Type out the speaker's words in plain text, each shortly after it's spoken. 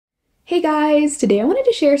Hey guys! Today I wanted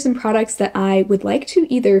to share some products that I would like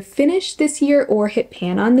to either finish this year or hit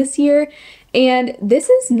pan on this year. And this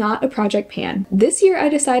is not a project pan. This year I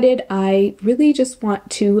decided I really just want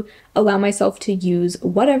to allow myself to use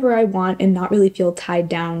whatever I want and not really feel tied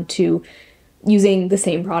down to using the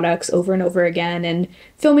same products over and over again and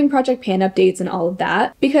filming project pan updates and all of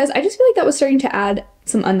that, because I just feel like that was starting to add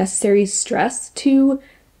some unnecessary stress to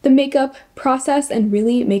the makeup process, and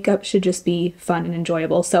really makeup should just be fun and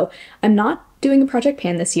enjoyable. So I'm not doing a project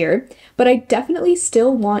pan this year, but I definitely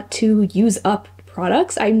still want to use up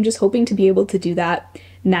products. I'm just hoping to be able to do that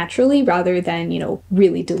naturally rather than,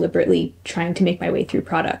 really deliberately trying to make my way through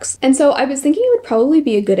products. And so I was thinking it would probably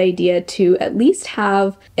be a good idea to at least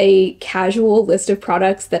have a casual list of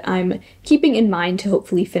products that I'm keeping in mind to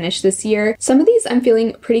hopefully finish this year. Some of these I'm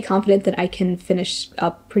feeling pretty confident that I can finish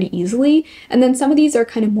up pretty easily, and then some of these are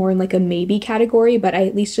kind of more in like a maybe category, but I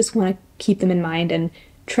at least just want to keep them in mind and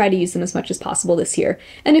try to use them as much as possible this year.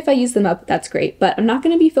 And if I use them up, that's great, but I'm not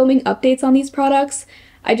going to be filming updates on these products.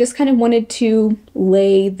 I just kind of wanted to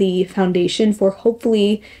lay the foundation for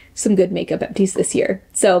hopefully some good makeup empties this year.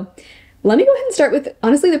 So let me go ahead and start with,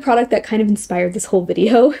 honestly, the product that kind of inspired this whole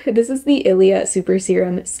video. This is the Ilia Super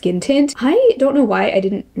Serum Skin Tint. I don't know why I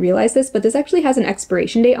didn't realize this, but this actually has an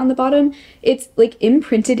expiration date on the bottom. It's like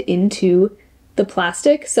imprinted into the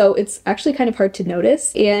plastic, so it's actually kind of hard to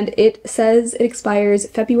notice, and it says it expires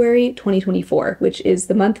February 2024, which is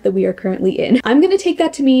the month that we are currently in. I'm gonna take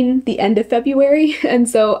that to mean the end of February, and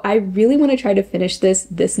so I really want to try to finish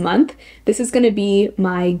this month. This is gonna be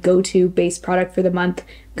my go-to base product for the month.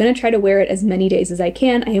 I'm gonna try to wear it as many days as I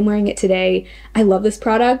can. I am wearing it today. I love this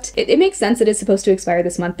product. It makes sense that it's supposed to expire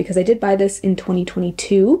this month because I did buy this in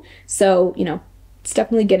 2022, so it's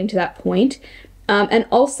definitely getting to that point. And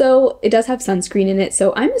also, it does have sunscreen in it,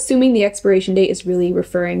 so I'm assuming the expiration date is really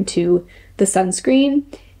referring to the sunscreen.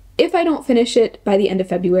 If I don't finish it by the end of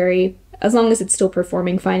February, as long as it's still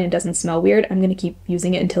performing fine and doesn't smell weird, I'm going to keep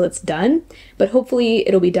using it until it's done. But hopefully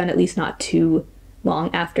it'll be done at least not too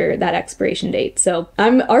long after that expiration date. So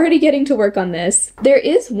I'm already getting to work on this. There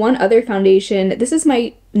is one other foundation. This is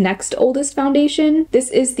my next oldest foundation. This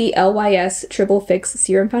is the LYS Triple Fix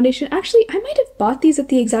Serum Foundation. Actually, I might have bought these at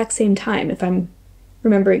the exact same time, if I'm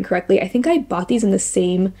remembering correctly. I think I bought these in the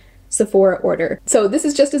same Sephora order. So this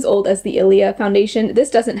is just as old as the Ilia foundation. This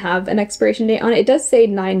doesn't have an expiration date on it. It does say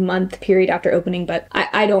 9-month period after opening, but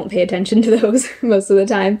I don't pay attention to those most of the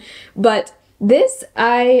time. But this,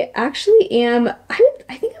 I actually am,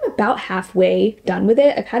 I think I'm about halfway done with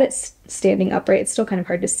it. I've had it standing upright. It's still kind of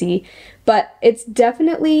hard to see, but it's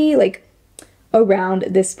definitely like around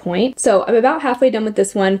this point. So I'm about halfway done with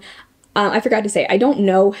this one. I forgot to say, I don't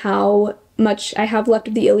know how much I have left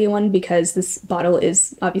of the Ilia one because this bottle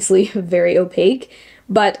is obviously very opaque,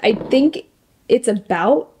 but I think it's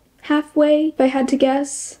about halfway if I had to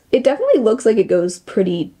guess. It definitely looks like it goes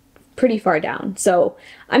pretty far down, so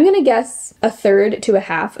I'm gonna guess 1/3 to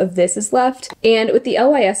 1/2 of this is left, and with the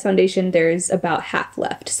LYS foundation there's about half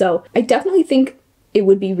left, so I definitely think it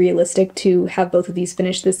would be realistic to have both of these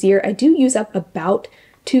finished this year. I do use up about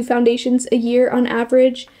 2 foundations a year on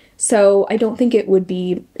average, so I don't think it would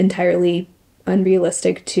be entirely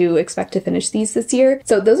unrealistic to expect to finish these this year.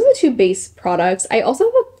 So those are the 2 base products. I also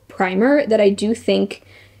have a primer that I do think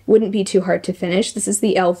wouldn't be too hard to finish. This is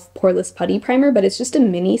the e.l.f. Poreless Putty Primer, but it's just a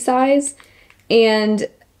mini size, and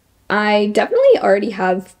I definitely already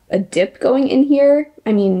have a dip going in here.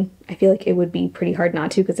 I mean, I feel like it would be pretty hard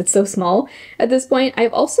not to because it's so small at this point.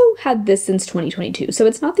 I've also had this since 2022, so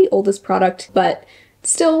it's not the oldest product, but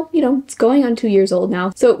still, it's going on 2 years old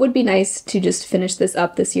now. So it would be nice to just finish this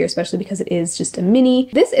up this year, especially because it is just a mini.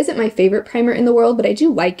 This isn't my favorite primer in the world, but I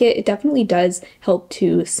do like it. It definitely does help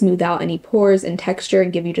to smooth out any pores and texture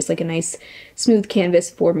and give you just like a nice smooth canvas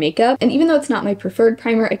for makeup. And even though it's not my preferred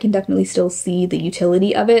primer, I can definitely still see the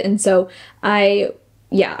utility of it. And so I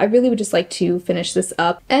really would just like to finish this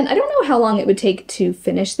up. And I don't know how long it would take to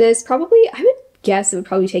finish this. Probably, I would guess it would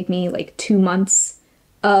probably take me like 2 months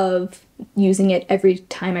of using it every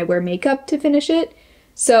time I wear makeup to finish it.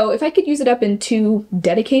 So if I could use it up in 2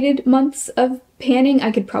 dedicated months of panning,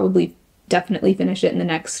 I could probably definitely finish it in the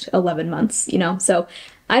next 11 months, So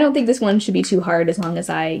I don't think this one should be too hard as long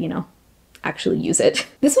as I, actually use it.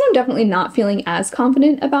 This one I'm definitely not feeling as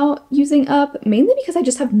confident about using up, mainly because I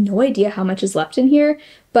just have no idea how much is left in here,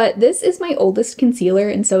 but this is my oldest concealer,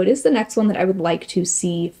 and so it is the next one that I would like to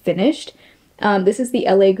see finished. This is the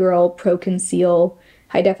LA Girl Pro Conceal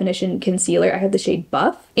High Definition Concealer. I have the shade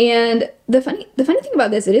Buff, and the funny thing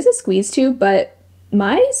about this, it is a squeeze tube, but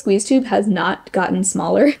my squeeze tube has not gotten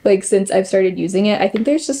smaller like since I've started using it. I think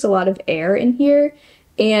there's just a lot of air in here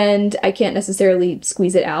and I can't necessarily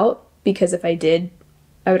squeeze it out because if I did,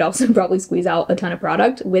 I would also probably squeeze out a ton of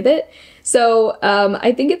product with it. So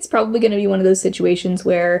I think it's probably going to be one of those situations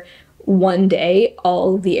where one day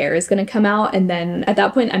all the air is going to come out, and then at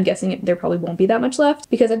that point I'm guessing there probably won't be that much left,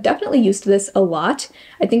 because I've definitely used this a lot.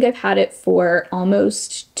 I think I've had it for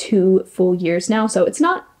almost 2 full years now, so it's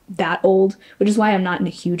not that old, which is why I'm not in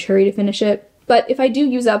a huge hurry to finish it. But if I do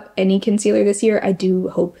use up any concealer this year, I do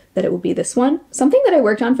hope that it will be this one. Something that I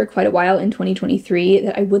worked on for quite a while in 2023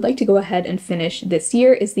 that I would like to go ahead and finish this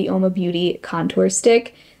year is the UOMA Beauty Contour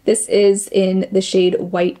Stick. This is in the shade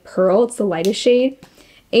White Pearl. It's the lightest shade.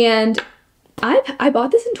 And I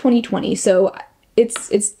bought this in 2020, so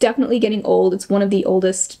it's definitely getting old. It's one of the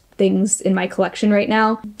oldest things in my collection right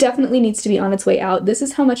now. Definitely needs to be on its way out. This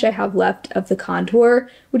is how much I have left of the contour,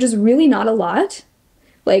 which is really not a lot.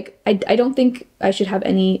 Like, I don't think I should have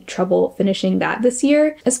any trouble finishing that this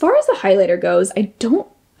year. As far as the highlighter goes, I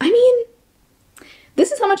mean,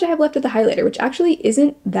 this is how much I have left of the highlighter, which actually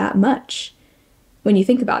isn't that much when you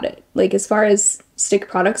think about it. Like, as far as stick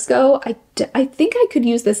products go, I think I could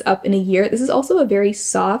use this up in a year. This is also a very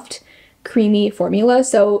soft, creamy formula,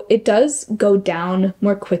 so it does go down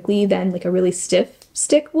more quickly than like a really stiff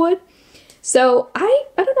stick would. So I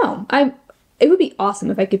don't know. It would be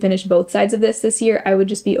awesome if I could finish both sides of this year. I would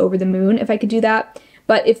just be over the moon if I could do that.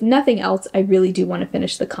 But if nothing else, I really do want to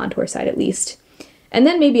finish the contour side at least. And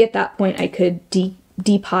then maybe at that point I could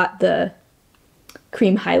depot the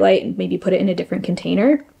cream highlight and maybe put it in a different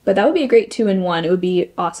container. But that would be a great 2-in-1. It would be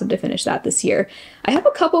awesome to finish that this year. I have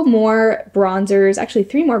a couple more bronzers, actually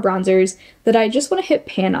 3 more bronzers, that I just want to hit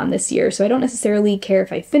pan on this year. So I don't necessarily care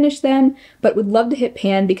if I finish them, but would love to hit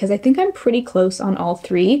pan because I think I'm pretty close on all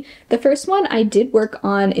 3. The first one I did work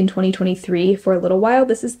on in 2023 for a little while.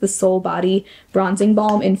 This is the Soul Body Bronzing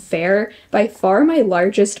Balm in Fair, by far my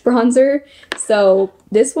largest bronzer. So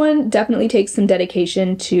this one definitely takes some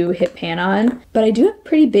dedication to hit pan on, but I do have a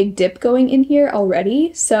pretty big dip going in here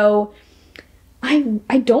already, so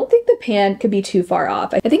I don't think the pan could be too far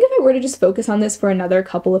off. I think if I were to just focus on this for another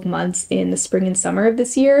couple of months in the spring and summer of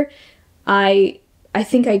this year, I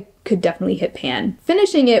think I could definitely hit pan.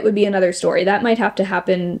 Finishing it would be another story. That might have to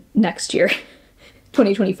happen next year.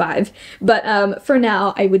 2025. But for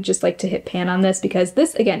now, I would just like to hit pan on this because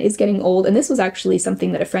this, again, is getting old, and this was actually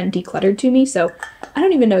something that a friend decluttered to me, so I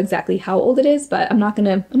don't even know exactly how old it is, but I'm not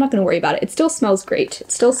gonna worry about it. It still smells great.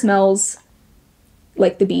 It still smells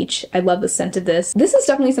like the beach. I love the scent of this. This is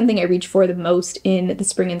definitely something I reach for the most in the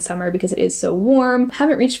spring and summer because it is so warm.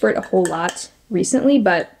 Haven't reached for it a whole lot recently,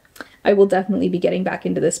 but I will definitely be getting back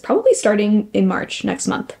into this probably starting in March next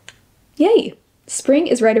month. Yay! Spring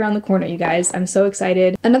is right around the corner, you guys. I'm so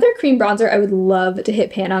excited. Another cream bronzer I would love to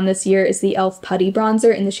hit pan on this year is the e.l.f. Putty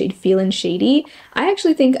Bronzer in the shade Feelin' Shady. I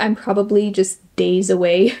actually think I'm probably just days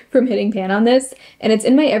away from hitting pan on this, and it's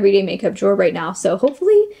in my everyday makeup drawer right now, so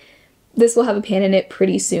hopefully this will have a pan in it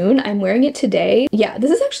pretty soon. I'm wearing it today. Yeah,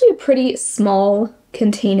 this is actually a pretty small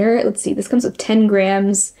container. Let's see, this comes with 10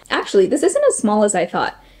 grams. Actually, this isn't as small as I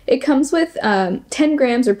thought. It comes with 10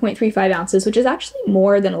 grams or 0.35 ounces, which is actually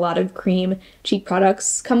more than a lot of cream cheek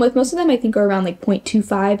products come with. Most of them I think are around like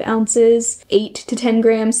 0.25 ounces, 8 to 10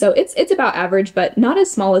 grams. So it's about average, but not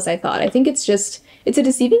as small as I thought. I think it's a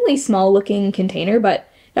deceivingly small looking container, but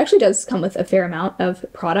it actually does come with a fair amount of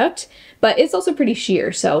product, but it's also pretty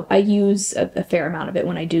sheer, so I use a fair amount of it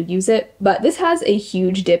when I do use it. But this has a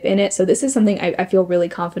huge dip in it, so this is something I feel really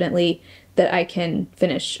confidently that I can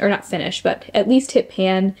finish, or not finish, but at least hit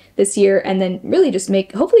pan this year, and then really just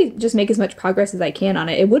hopefully just make as much progress as I can on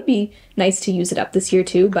it. It would be nice to use it up this year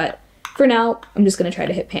too, but for now, I'm just gonna try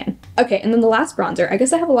to hit pan. Okay, and then the last bronzer. I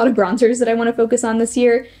guess I have a lot of bronzers that I wanna focus on this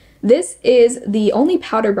year. This is the only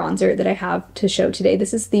powder bronzer that I have to show today.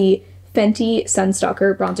 This is the Fenty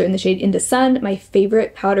Sunstalker bronzer in the shade Into Sun, my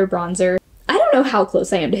favorite powder bronzer. I don't know how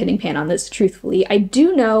close I am to hitting pan on this, truthfully. I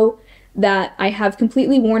do know that I have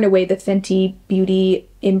completely worn away the Fenty Beauty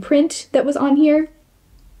imprint that was on here,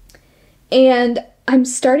 and I'm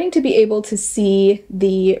starting to be able to see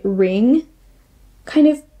the ring kind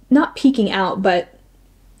of not peeking out, but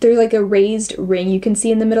there's like a raised ring you can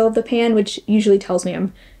see in the middle of the pan, which usually tells me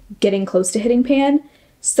I'm getting close to hitting pan.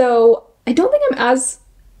 So I don't think I'm as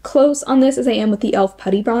close on this as I am with the e.l.f.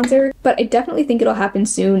 Putty Bronzer, but I definitely think it'll happen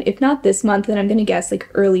soon. If not this month, then I'm gonna guess like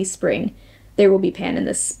early spring there will be pan in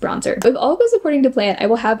this bronzer. If all goes according to plan, I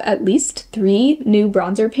will have at least 3 new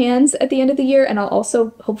bronzer pans at the end of the year, and I'll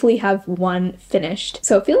also hopefully have 1 finished.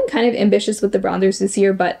 So feeling kind of ambitious with the bronzers this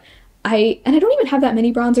year, but I don't even have that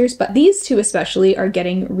many bronzers, but these 2 especially are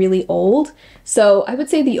getting really old. So I would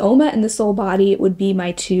say the UOMA and the Soul Body would be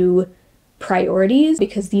my 2 priorities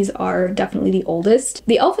because these are definitely the oldest.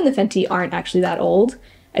 The e.l.f. and the Fenty aren't actually that old.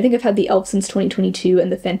 I think I've had the e.l.f. since 2022,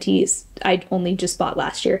 and the Fenty's I only just bought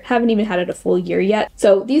last year. Haven't even had it a full year yet.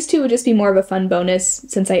 So these two would just be more of a fun bonus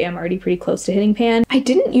since I am already pretty close to hitting pan. I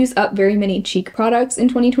didn't use up very many cheek products in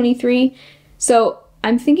 2023, so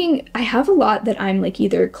I'm thinking I have a lot that I'm like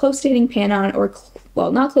either close to hitting pan on or,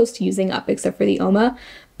 well, not close to using up except for the UOMA,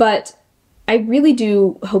 but I really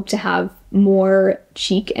do hope to have more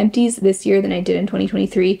cheek empties this year than I did in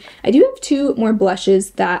 2023. I do have 2 more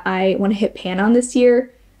blushes that I want to hit pan on this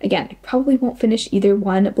year. Again, I probably won't finish either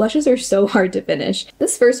one. Blushes are so hard to finish.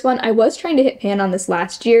 This first one, I was trying to hit pan on this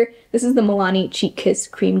last year. This is the Milani Cheek Kiss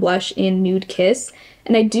Cream Blush in Nude Kiss,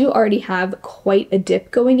 and I do already have quite a dip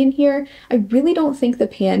going in here. I really don't think the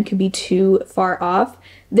pan could be too far off.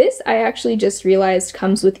 This, I actually just realized,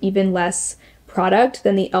 comes with even less product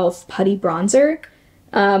than the e.l.f. Putty Bronzer.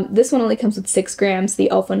 This one only comes with 6 grams, the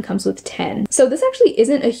e.l.f. one comes with 10. So this actually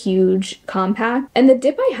isn't a huge compact, and the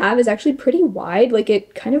dip I have is actually pretty wide, like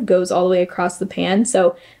it kind of goes all the way across the pan,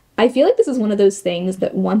 so I feel like this is one of those things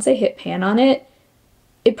that once I hit pan on it,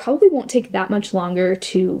 it probably won't take that much longer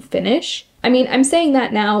to finish. I mean, I'm saying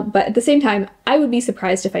that now, but at the same time, I would be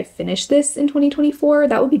surprised if I finished this in 2024.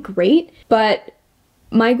 That would be great, but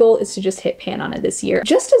my goal is to just hit pan on it this year.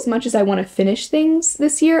 Just as much as I want to finish things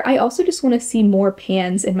this year, I also just want to see more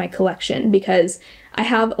pans in my collection because I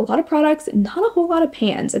have a lot of products, not a whole lot of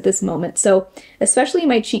pans at this moment. So especially in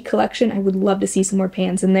my cheek collection, I would love to see some more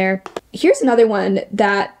pans in there. Here's another one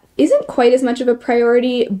that isn't quite as much of a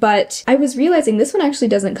priority, but I was realizing this one actually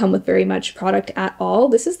doesn't come with very much product at all.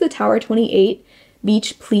 This is the Tower 28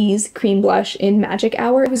 Beach Please Cream Blush in Magic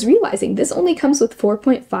Hour. I was realizing this only comes with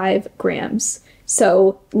 4.5 grams.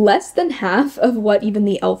 So less than half of what even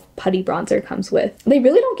the e.l.f. Putty Bronzer comes with. They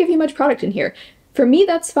really don't give you much product in here. For me,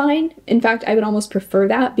 that's fine. In fact, I would almost prefer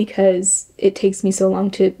that because it takes me so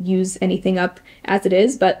long to use anything up as it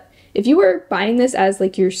is. But if you were buying this as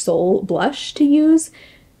like your sole blush to use,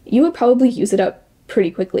 you would probably use it up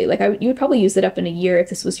pretty quickly. Like you would probably use it up in a year if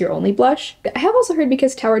this was your only blush. I have also heard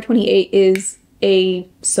because Tower 28 is a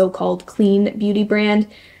so-called clean beauty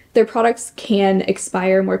brand, their products can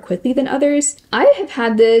expire more quickly than others. I have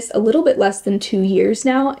had this a little bit less than 2 years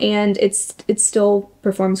now, and it still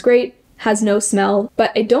performs great, has no smell,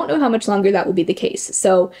 but I don't know how much longer that will be the case.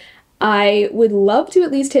 So I would love to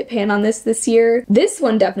at least hit pan on this year. This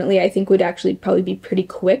one definitely I think would actually probably be pretty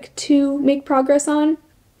quick to make progress on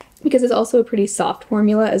because it's also a pretty soft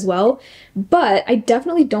formula as well. But I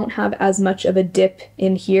definitely don't have as much of a dip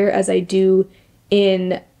in here as I do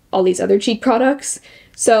in all these other cheek products.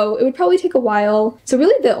 So it would probably take a while. So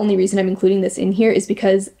really the only reason I'm including this in here is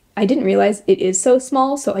because I didn't realize it is so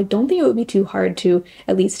small, so I don't think it would be too hard to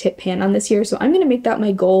at least hit pan on this year. So I'm gonna make that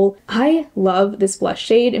my goal. I love this blush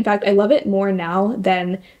shade. In fact, I love it more now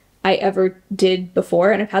than I ever did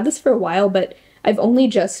before. And I've had this for a while, but I've only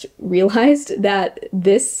just realized that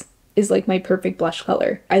this is like my perfect blush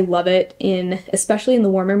color. I love it especially in the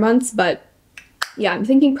warmer months, but yeah, I'm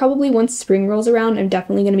thinking probably once spring rolls around, I'm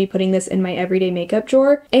definitely going to be putting this in my everyday makeup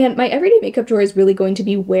drawer. And my everyday makeup drawer is really going to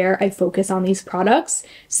be where I focus on these products.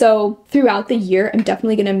 So throughout the year, I'm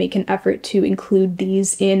definitely going to make an effort to include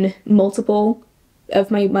these in multiple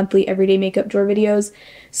of my monthly everyday makeup drawer videos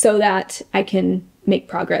so that I can make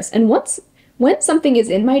progress. And when something is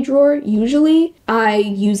in my drawer, usually I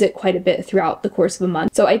use it quite a bit throughout the course of a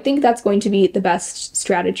month. So I think that's going to be the best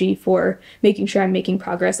strategy for making sure I'm making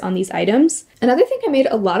progress on these items. Another thing I made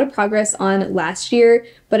a lot of progress on last year,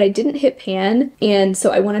 but I didn't hit pan, and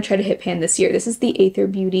so I want to try to hit pan this year. This is the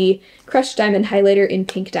Athr Beauty Crushed Diamond Highlighter in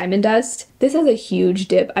Pink Diamond Dust. This has a huge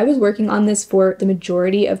dip. I was working on this for the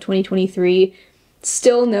majority of 2023.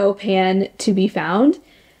 Still no pan to be found.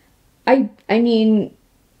 I mean,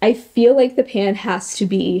 I feel like the pan has to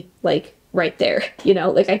be like right there, you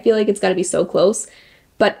know, like I feel like it's got to be so close.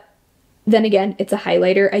 But then again, it's a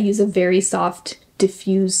highlighter. I use a very soft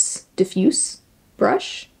diffuse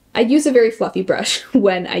brush. I use a very fluffy brush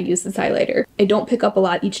when I use this highlighter. I don't pick up a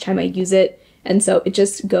lot each time I use it, and so it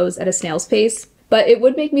just goes at a snail's pace. But it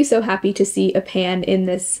would make me so happy to see a pan in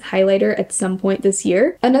this highlighter at some point this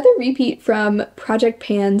year. Another repeat from Project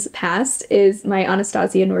Pan's past is my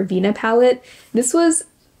Anastasia Norvina palette. This was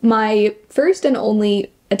my first and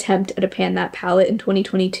only attempt at a pan that palette in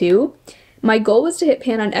 2022. My goal was to hit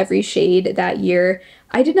pan on every shade that year.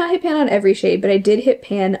 I did not hit pan on every shade, but I did hit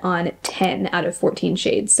pan on 10 out of 14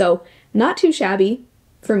 shades, so not too shabby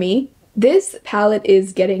for me. This palette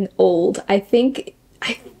is getting old. I think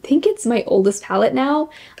it's my oldest palette now.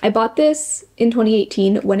 I bought this in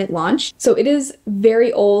 2018 when it launched, so it is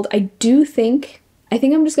very old. I think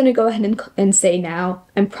I'm just gonna go ahead and say now,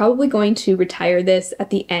 I'm probably going to retire this at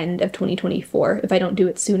the end of 2024 if I don't do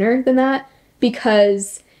it sooner than that.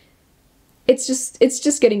 because it's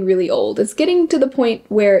just getting really old. It's getting to the point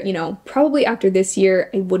where, you know, probably after this year,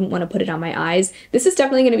 I wouldn't want to put it on my eyes. This is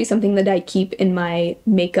definitely going to be something that I keep in my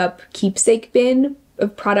makeup keepsake bin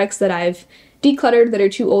of products that I've decluttered that are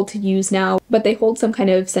too old to use now, but they hold some kind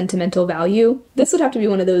of sentimental value. This would have to be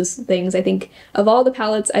one of those things. I think of all the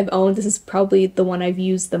palettes I've owned, this is probably the one I've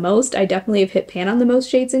used the most. I definitely have hit pan on the most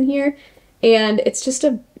shades in here, and it's just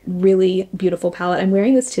a really beautiful palette. I'm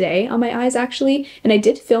wearing this today on my eyes actually, and I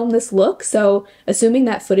did film this look, so assuming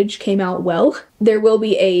that footage came out well, there will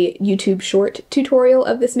be a YouTube short tutorial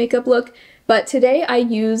of this makeup look. But today I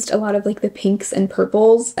used a lot of like the pinks and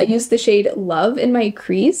purples. I used the shade Love in my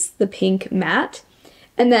crease, the pink matte,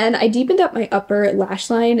 and then I deepened up my upper lash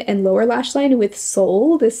line and lower lash line with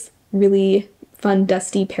Soul, this really fun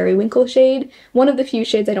dusty periwinkle shade, one of the few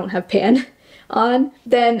shades I don't have pan on.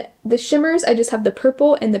 Then the shimmers, I just have the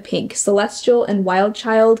purple and the pink, Celestial and Wild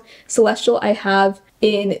Child. Celestial I have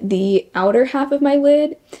in the outer half of my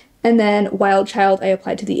lid, and then Wild Child I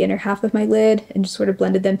applied to the inner half of my lid and just sort of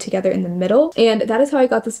blended them together in the middle. And that is how I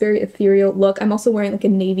got this very ethereal look. I'm also wearing like a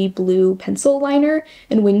navy blue pencil liner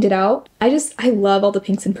and winged it out. I love all the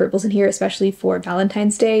pinks and purples in here, especially for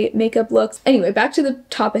Valentine's Day makeup looks. Anyway, back to the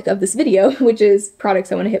topic of this video, which is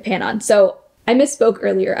products I want to hit pan on. So I misspoke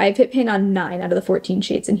earlier. I've hit pan on 9 out of the 14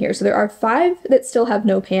 shades in here. So there are 5 that still have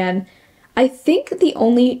no pan. I think the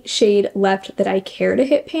only shade left that I care to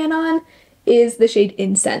hit pan on is the shade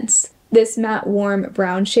Incense. This matte warm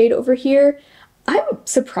brown shade over here. I'm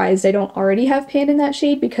surprised I don't already have pan in that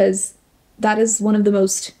shade because that is one of the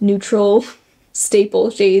most neutral staple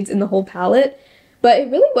shades in the whole palette. But it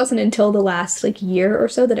really wasn't until the last like year or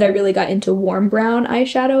so that I really got into warm brown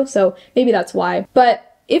eyeshadow, so maybe that's why.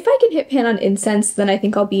 But if I can hit pan on Incense, then I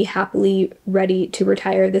think I'll be happily ready to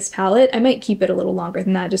retire this palette. I might keep it a little longer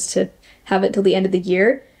than that just to have it till the end of the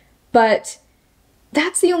year. But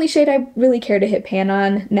that's the only shade I really care to hit pan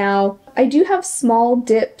on now. I do have small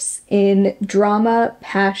dips in Drama,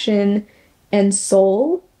 Passion, and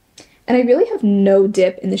Soul, and I really have no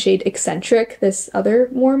dip in the shade Eccentric, this other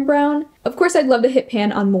warm brown. Of course, I'd love to hit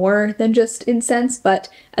pan on more than just Incense, but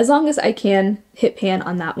as long as I can hit pan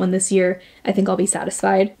on that one this year, I think I'll be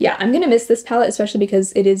satisfied. Yeah, I'm gonna miss this palette, especially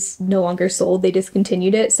because it is no longer sold. They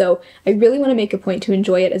discontinued it, so I really want to make a point to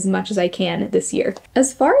enjoy it as much as I can this year.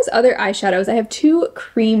 As far as other eyeshadows, I have 2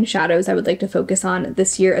 cream shadows I would like to focus on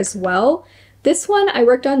this year as well. This one I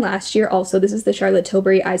worked on last year also. This is the Charlotte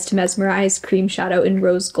Tilbury Eyes to Mesmerize cream shadow in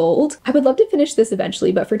Rose Gold. I would love to finish this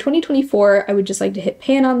eventually, but for 2024, I would just like to hit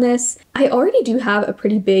pan on this. I already do have a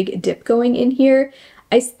pretty big dip going in here.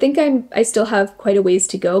 I think I still have quite a ways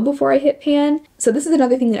to go before I hit pan. So this is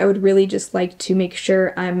another thing that I would really just like to make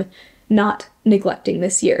sure I'm not neglecting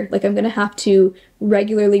this year. Like, I'm gonna have to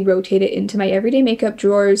regularly rotate it into my everyday makeup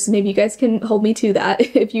drawers. Maybe you guys can hold me to that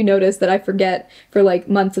if you notice that I forget for like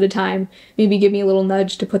months at a time. Maybe give me a little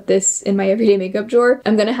nudge to put this in my everyday makeup drawer.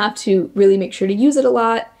 I'm gonna have to really make sure to use it a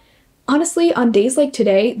lot. Honestly, on days like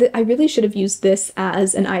today, I really should have used this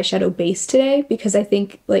as an eyeshadow base today because I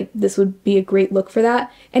think like this would be a great look for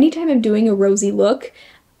that. Anytime I'm doing a rosy look,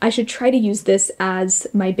 I should try to use this as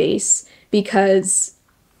my base because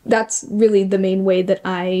that's really the main way that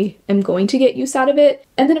I am going to get use out of it.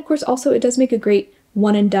 And then of course also it does make a great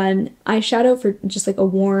one and done eyeshadow for just like a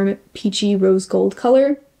warm peachy rose gold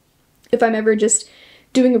color. If I'm ever just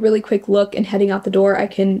doing a really quick look and heading out the door, I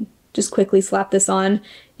can just quickly slap this on.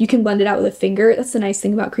 You can blend it out with a finger. That's the nice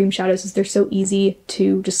thing about cream shadows is they're so easy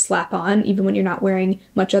to just slap on even when you're not wearing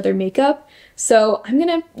much other makeup. So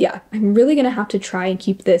I'm really gonna have to try and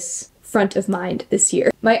keep this front of mind this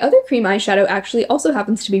year. My other cream eyeshadow actually also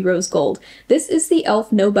happens to be Rose Gold. This is the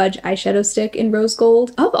e.l.f. No Budge eyeshadow stick in Rose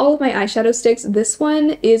Gold. Of all of my eyeshadow sticks, this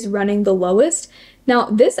one is running the lowest. Now,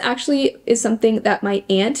 this actually is something that my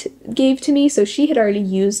aunt gave to me, so she had already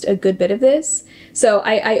used a good bit of this. So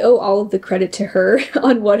I owe all of the credit to her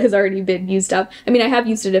on what has already been used up. I mean, I have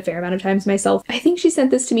used it a fair amount of times myself. I think she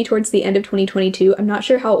sent this to me towards the end of 2022. I'm not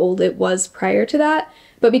sure how old it was prior to that,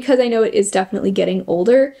 but because I know it is definitely getting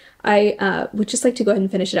older, I would just like to go ahead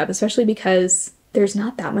and finish it up, especially because there's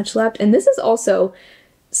not that much left. And this is also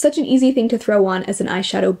such an easy thing to throw on as an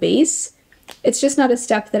eyeshadow base. It's just not a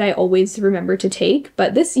step that I always remember to take,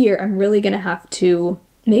 but this year I'm really gonna have to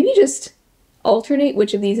maybe just alternate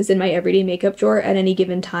which of these is in my everyday makeup drawer at any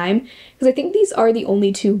given time, because I think these are the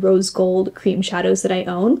only 2 rose gold cream shadows that I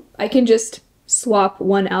own. I can just swap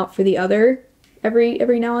one out for the other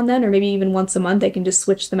every now and then, or maybe even once a month. I can just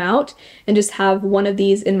switch them out and just have one of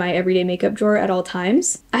these in my everyday makeup drawer at all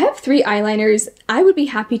times. I have 3 eyeliners. I would be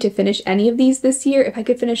happy to finish any of these this year. If I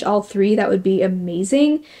could finish all 3, that would be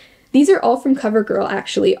amazing. These are all from CoverGirl,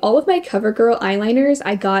 actually. All of my CoverGirl eyeliners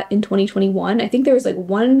I got in 2021. I think there was like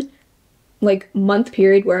one month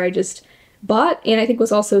period where I just bought and I think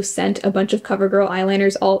was also sent a bunch of CoverGirl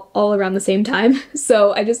eyeliners all around the same time.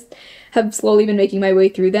 So I just have slowly been making my way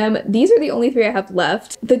through them. These are the only 3 I have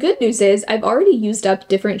left. The good news is I've already used up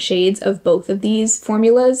different shades of both of these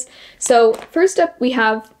formulas. So first up we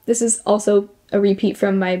have, this is also a repeat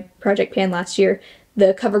from my project pan last year,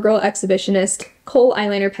 the CoverGirl Exhibitionist Kohl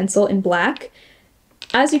Eyeliner Pencil in black.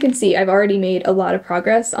 As you can see, I've already made a lot of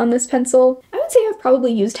progress on this pencil. I would say I've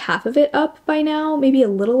probably used half of it up by now, maybe a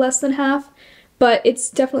little less than half, but it's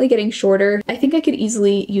definitely getting shorter. I think I could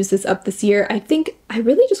easily use this up this year. I think I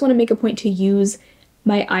really just want to make a point to use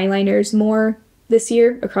my eyeliners more this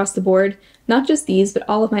year across the board. Not just these, but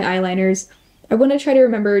all of my eyeliners. I want to try to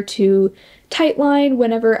remember to tightline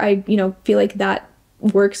whenever I, feel like that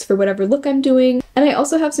works for whatever look I'm doing. And I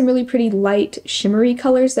also have some really pretty light shimmery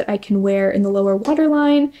colors that I can wear in the lower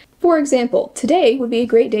waterline. For example, today would be a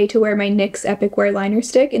great day to wear my NYX Epic Wear Liner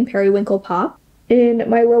Stick in Periwinkle Pop in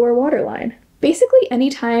my lower waterline. Basically,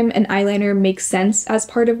 anytime an eyeliner makes sense as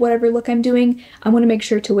part of whatever look I'm doing, I want to make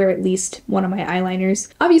sure to wear at least one of my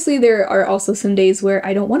eyeliners. Obviously, there are also some days where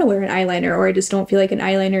I don't want to wear an eyeliner or I just don't feel like an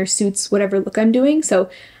eyeliner suits whatever look I'm doing, so I'm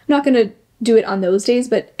not going to do it on those days,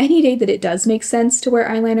 but any day that it does make sense to wear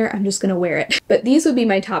eyeliner, I'm just gonna wear it. But these would be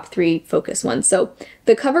my top 3 focus ones. So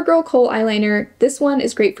the CoverGirl Kohl eyeliner, this one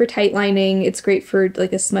is great for tight lining. It's great for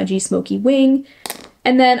like a smudgy, smoky wing.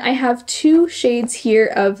 And then I have 2 shades here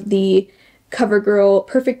of the CoverGirl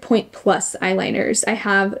Perfect Point Plus eyeliners. I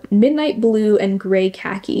have Midnight Blue and Gray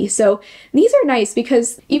Khaki. So these are nice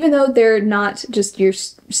because even though they're not just your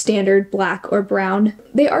standard black or brown,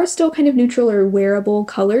 they are still kind of neutral or wearable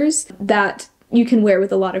colors that you can wear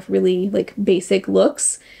with a lot of really like basic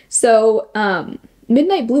looks. So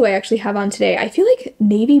Midnight Blue I actually have on today. I feel like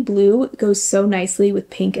navy blue goes so nicely with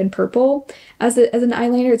pink and purple as an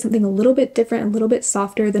eyeliner. It's something a little bit different, a little bit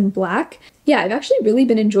softer than black. Yeah, I've actually really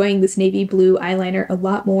been enjoying this navy blue eyeliner a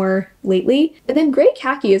lot more lately. And then Gray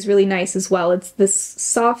Khaki is really nice as well. It's this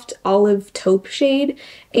soft olive taupe shade,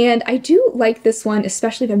 and I do like this one,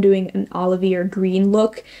 especially if I'm doing an olivey or green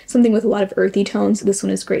look, something with a lot of earthy tones. This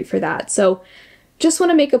one is great for that. So just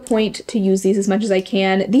want to make a point to use these as much as I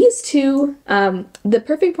can. These 2, the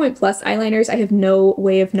Perfect Point Plus eyeliners, I have no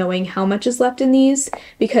way of knowing how much is left in these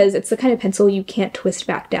because it's the kind of pencil you can't twist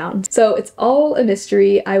back down. So it's all a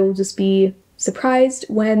mystery. I will just be surprised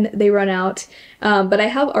when they run out. But I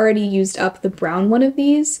have already used up the brown one of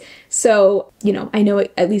these, so, I know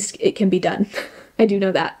at least it can be done. I do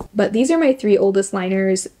know that. But these are my 3 oldest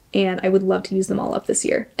liners, and I would love to use them all up this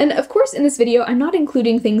year. And of course in this video I'm not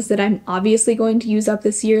including things that I'm obviously going to use up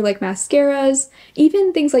this year, like mascaras,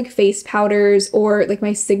 even things like face powders or like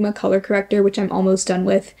my Sigma color corrector, which I'm almost done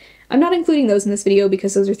with. I'm not including those in this video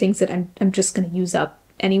because those are things that I'm just going to use up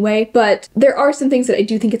anyway, but there are some things that I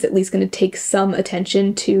do think it's at least going to take some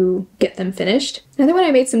attention to get them finished. Another one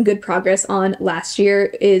I made some good progress on last year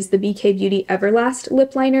is the BK Beauty Everlast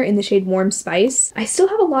lip liner in the shade Warm Spice. I still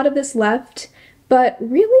have a lot of this left, but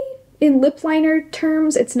really, in lip liner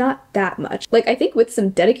terms, it's not that much. Like, I think with some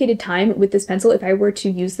dedicated time with this pencil, if I were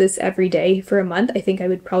to use this every day for a month, I think I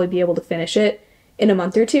would probably be able to finish it in a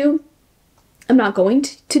month or 2. I'm not going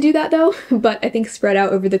to do that though, but I think spread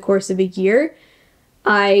out over the course of a year,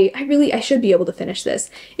 I should be able to finish this.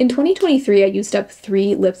 In 2023, I used up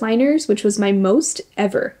 3 lip liners, which was my most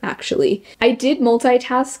ever, actually. I did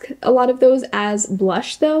multitask a lot of those as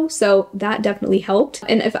blush though, so that definitely helped.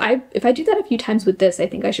 And if I do that a few times with this, I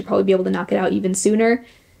think I should probably be able to knock it out even sooner.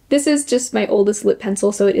 This is just my oldest lip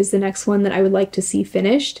pencil, so it is the next one that I would like to see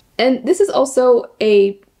finished. And this is also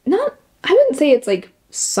I wouldn't say it's like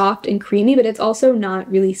soft and creamy, but it's also not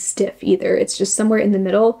really stiff either. It's just somewhere in the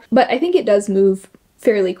middle, but I think it does move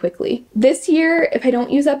fairly quickly. This year, if I don't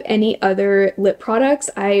use up any other lip products,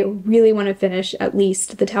 I really want to finish at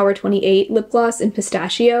least the Tower 28 lip gloss in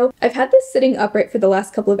Pistachio. I've had this sitting upright for the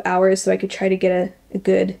last couple of hours so I could try to get a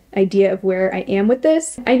good idea of where I am with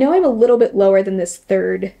this. I know I'm a little bit lower than this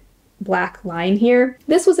 3rd black line here.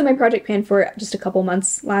 This was in my project pan for just a couple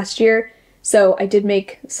months last year, so I did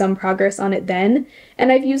make some progress on it then,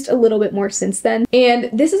 and I've used a little bit more since then. And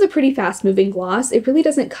this is a pretty fast moving gloss. It really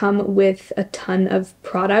doesn't come with a ton of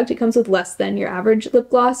product. It comes with less than your average lip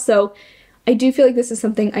gloss, so I do feel like this is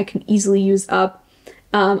something I can easily use up.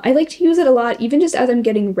 I like to use it a lot even just as I'm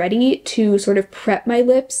getting ready to sort of prep my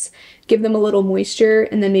lips, give them a little moisture,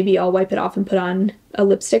 and then maybe I'll wipe it off and put on a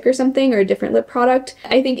lipstick or something, or a different lip product.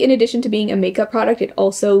 I think in addition to being a makeup product, it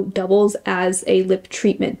also doubles as a lip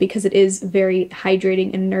treatment because it is very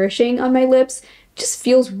hydrating and nourishing on my lips just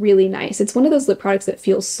feels really nice. It's one of those lip products that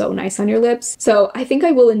feels so nice on your lips. So I think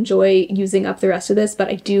I will enjoy using up the rest of this, but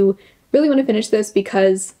I do really want to finish this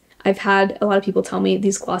because I've had a lot of people tell me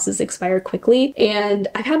these glosses expire quickly, and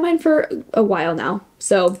I've had mine for a while now.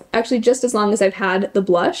 So actually just as long as I've had the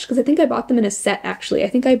blush, because I think I bought them in a set actually. I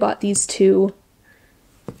think I bought these two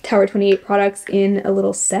Tower 28 products in a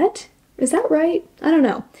little set. Is that right? I don't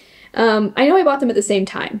know. I know I bought them at the same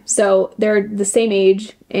time, so they're the same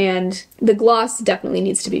age, and the gloss definitely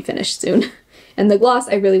needs to be finished soon. And the gloss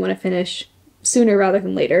I really want to finish sooner rather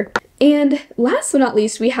than later. And last but not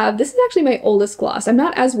least, we have, this is actually my oldest gloss. I'm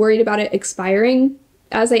not as worried about it expiring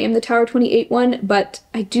as I am the Tower 28 one, but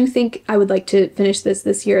I do think I would like to finish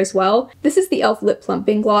this year as well. This is the e.l.f. Lip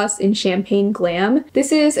Plumping Gloss in Champagne Glam.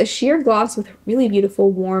 This is a sheer gloss with really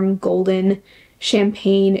beautiful warm golden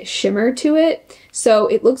champagne shimmer to it. So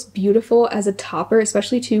it looks beautiful as a topper,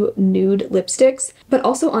 especially to nude lipsticks, but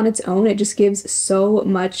also on its own, it just gives so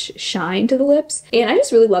much shine to the lips. And I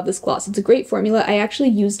just really love this gloss. It's a great formula. I actually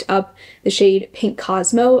used up the shade Pink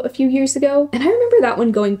Cosmo a few years ago, and I remember that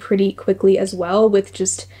one going pretty quickly as well with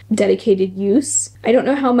just dedicated use. I don't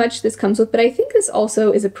know how much this comes with, but I think this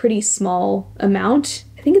also is a pretty small amount.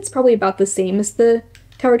 I think it's probably about the same as the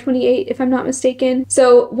Tower 28, if I'm not mistaken.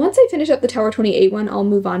 So once I finish up the Tower 28 one, I'll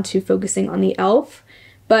move on to focusing on the e.l.f.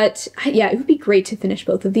 But yeah, it would be great to finish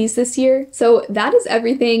both of these this year. So that is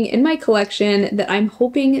everything in my collection that I'm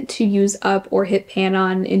hoping to use up or hit pan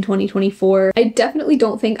on in 2024. I definitely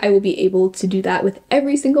don't think I will be able to do that with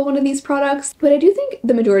every single one of these products, but I do think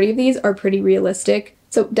the majority of these are pretty realistic.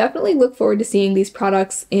 So definitely look forward to seeing these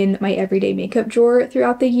products in my everyday makeup drawer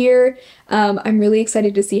throughout the year. I'm really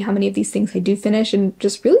excited to see how many of these things I do finish, and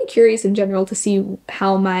just really curious in general to see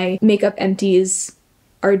how my makeup empties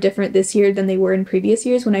are different this year than they were in previous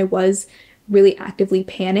years when I was really actively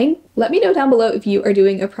panning. Let me know down below if you are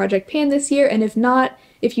doing a project pan this year, and if not,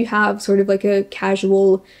 if you have sort of like a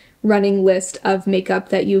casual running list of makeup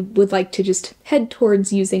that you would like to just head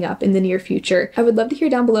towards using up in the near future. I would love to hear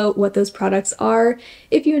down below what those products are.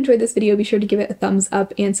 If you enjoyed this video, be sure to give it a thumbs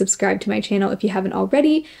up and subscribe to my channel if you haven't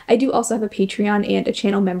already. I do also have a Patreon and a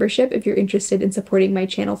channel membership if you're interested in supporting my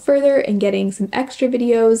channel further and getting some extra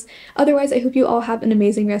videos. Otherwise, I hope you all have an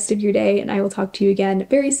amazing rest of your day, and I will talk to you again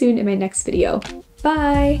very soon in my next video.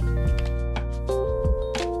 Bye!